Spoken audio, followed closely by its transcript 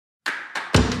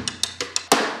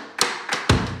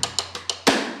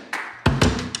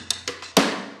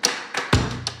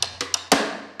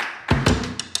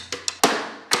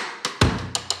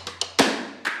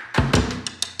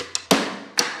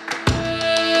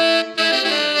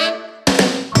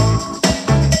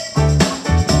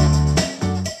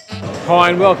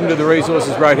Hi and welcome to the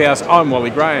Resources Roadhouse. I'm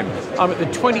Wally. I'm at the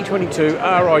 2022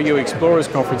 RIU Explorers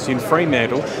Conference in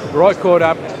Fremantle, where I caught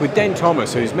up with Dan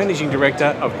Thomas, who's Managing Director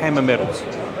of Hammer Metals.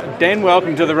 Dan,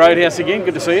 welcome to the Roadhouse again.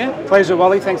 Good to see you. Pleasure,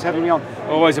 Wally. Thanks for having me on.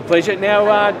 Always a pleasure.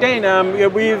 Now, Dan,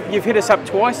 you've hit us up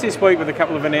twice this week with a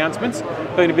couple of announcements.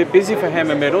 Been a bit busy for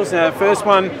Hammer Metals. Now, first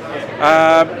one,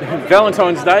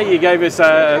 Valentine's Day, you gave us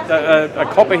a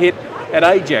copper hit at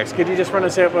Ajax. Could you just run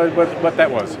us out what that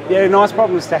was? Yeah, nice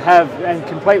problems to have and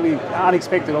completely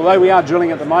unexpected. Although we are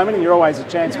drilling at the moment, and you're always a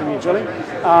chance when you're drilling.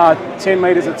 10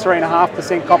 metres at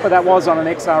 3.5% copper. That was on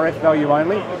an XRF value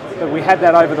only, but we had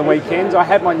that over the weekend. I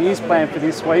had my news plan for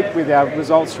this week with our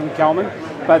results from Kelman,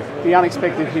 but the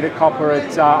unexpected hit of copper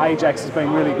at Ajax has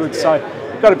been really good. So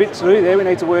we've got a bit to do there. We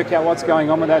need to work out what's going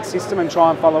on with that system and try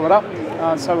and follow it up.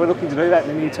 So we're looking to do that in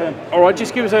the near term. All right,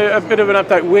 just give us a bit of an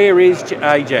update. Where is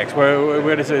Ajax?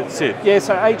 Where does it sit? Yeah,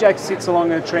 so Ajax sits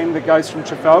along a trend that goes from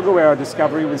Trafalgar, where our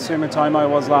discovery with Sumitomo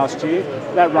was last year.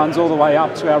 That runs all the way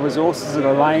up to our resources at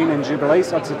Elaine and Jubilee,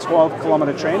 so it's a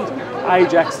 12-kilometre trend.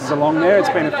 Ajax is along there. It's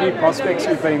been a few prospects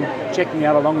who've been checking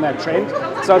out along that trend.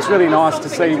 So it's really nice to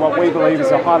see what we believe is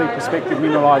a highly prospective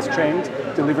mineralised trend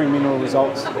delivering mineral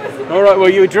results. All right, well,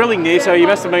 you were drilling there, so you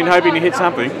must have been hoping to hit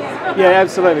something. Yeah,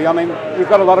 absolutely. I mean, we've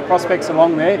got a lot of prospects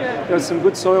along there. There's some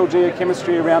good soil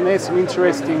geochemistry around there, some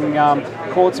interesting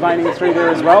quartz veining through there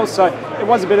as well. So it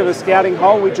was a bit of a scouting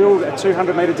hole. We drilled a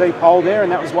 200-metre deep hole there,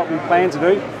 and that was what we planned to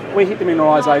do. We hit the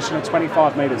mineralisation at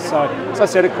 25 metres. So, as I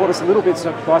said, it caught us a little bit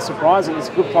by surprise. It was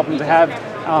a good problem to have,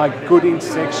 good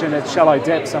intersection at shallow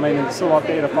depths. I mean, there's a lot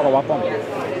there to follow up on.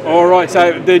 All right,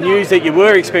 so the news that you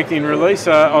were expecting to release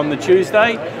on the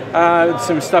Tuesday,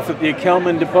 some stuff at the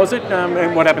Kelman deposit,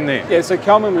 and what happened there? Yeah, so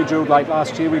Kelman we drilled late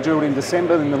last year. We drilled in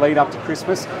December in the lead up to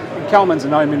Christmas. And Kelman's a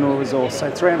no mineral resource,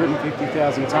 so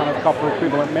 350,000 tonne of copper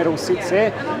equivalent metal sits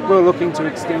there. We're looking to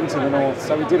extend to the north.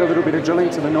 So we did a little bit of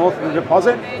drilling to the north of the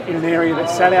deposit in an area that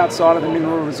sat outside of the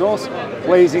mineral resource.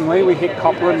 Pleasingly, we hit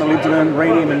copper and molybdenum,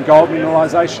 rhenium and gold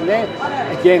mineralisation there.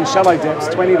 Again, shallow depths,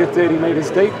 20 to 30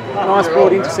 metres deep. Nice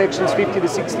broad intersections, 50 to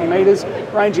 60 metres,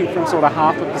 ranging from sort of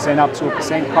 0.5% up to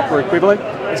 1% copper equivalent.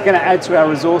 It's going to add to our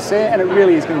resource there, and it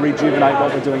really is going to rejuvenate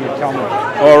what we're doing at Kelman.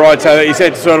 All right, so you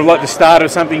said sort of like the start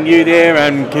of something new there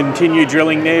and continue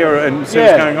drilling there and see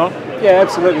what's going on? Yeah,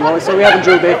 absolutely, Wally. So we haven't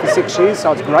drilled there for 6 years,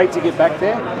 so it's great to get back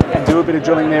there and do a bit of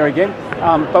drilling there again.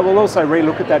 But we'll also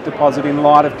re-look at that deposit in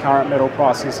light of current metal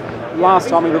prices. Last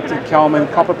time we looked at Kelman,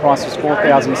 copper price was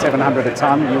 $4,700 a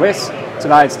tonne US.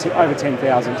 Today it's over $10,000.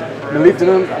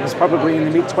 Molybdenum was probably in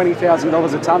the mid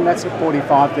 $20,000 a tonne. That's at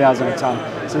 $45,000 a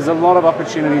tonne. So there's a lot of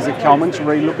opportunities at Kelman to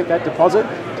re-look at that deposit,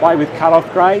 play with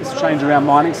cut-off grades, change around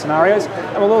mining scenarios,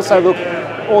 and we'll also look.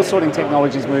 All sorting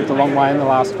technology's moved a long way in the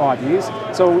last 5 years.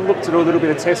 So we'll look to do a little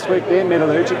bit of test work there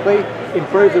metallurgically,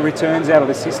 improve the returns out of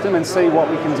the system and see what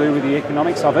we can do with the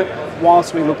economics of it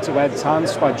whilst we look to add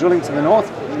tonnes by drilling to the north.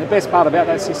 And the best part about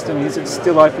that system is it's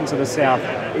still open to the south.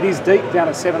 It is deep down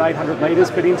at 700-800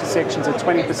 metres, but intersections at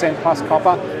 20% plus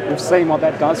copper. We've seen what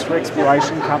that does for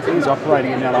exploration companies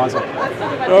operating in Mount Isa.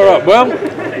 All right, well,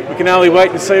 we can only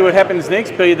wait and see what happens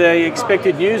next, be the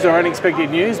expected news or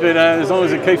unexpected news, but as long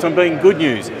as it keeps on being good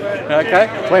news. Okay?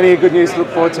 Plenty of good news to look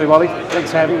forward to, Wally.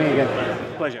 Thanks for having me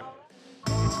again. Pleasure.